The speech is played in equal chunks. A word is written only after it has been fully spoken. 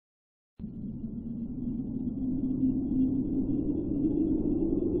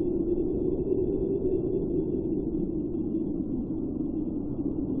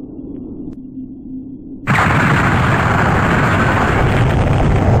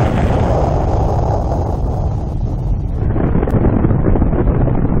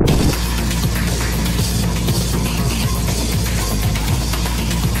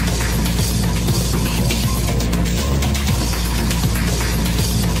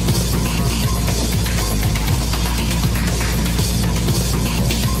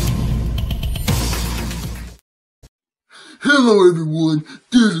Hello everyone,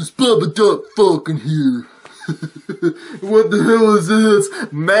 this is Bubba Duck fucking here. What the hell is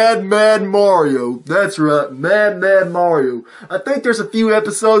this? Mad Mario. That's right, Mad Mario. I think there's a few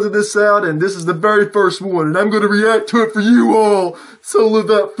episodes of this out, and this is the very first one, and I'm going to react to it for you all. So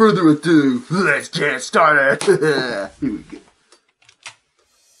without further ado, let's get started. Here we go.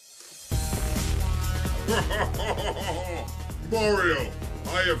 Mario,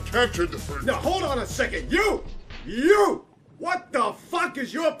 I have captured the prince. Now hold on a second, you! What the fuck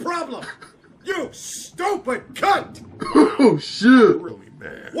is your problem? You stupid cunt! Oh shit! Really,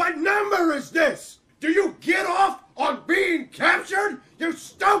 man. What number is this? Do you get off on being captured? You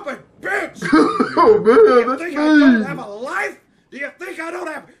stupid bitch! Oh man, You that's think I don't me! have a life? Do you think I don't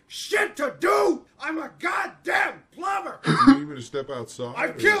have shit to do? I'm a goddamn plumber! You need me to step outside?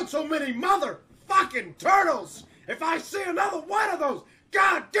 I've killed so many motherfucking turtles! If I see another one of those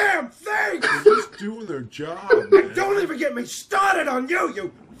goddamn things! They're just doing their job, And man. don't even get me started on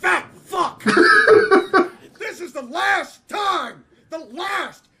you fat fuck! This is the last time! The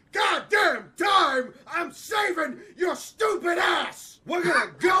last goddamn time I'm saving your stupid ass! We're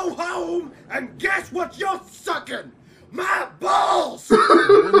gonna go home and guess what you're sucking? My balls! When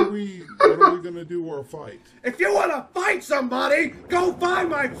are we gonna do our fight? If you wanna fight somebody, go find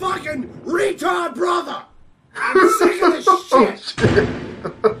my fucking retard brother! I'm sick of this Oh shit! shit!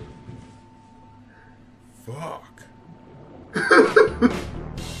 Fuck.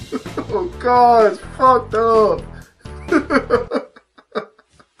 Oh god, it's fucked up.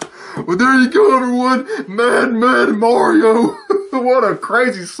 Well, there you go, everyone. Mad Mario. What a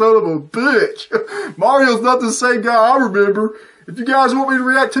crazy son of a bitch. Mario's not the same guy I remember. If you guys want me to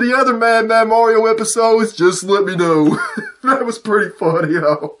react to the other Mad Mario episodes, just let me know. That was pretty funny,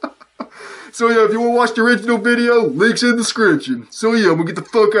 yo. So yeah, if you want to watch the original video, links in the description. So yeah, we'll get the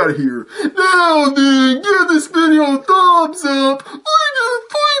fuck out of here. Now then, give this video a thumbs up, leave your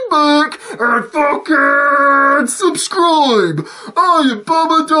feedback, and fucking subscribe. I am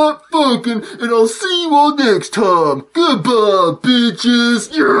Bubba Duck Fucking, and I'll see you all next time. Goodbye, bitches.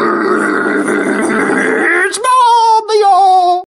 Yeah.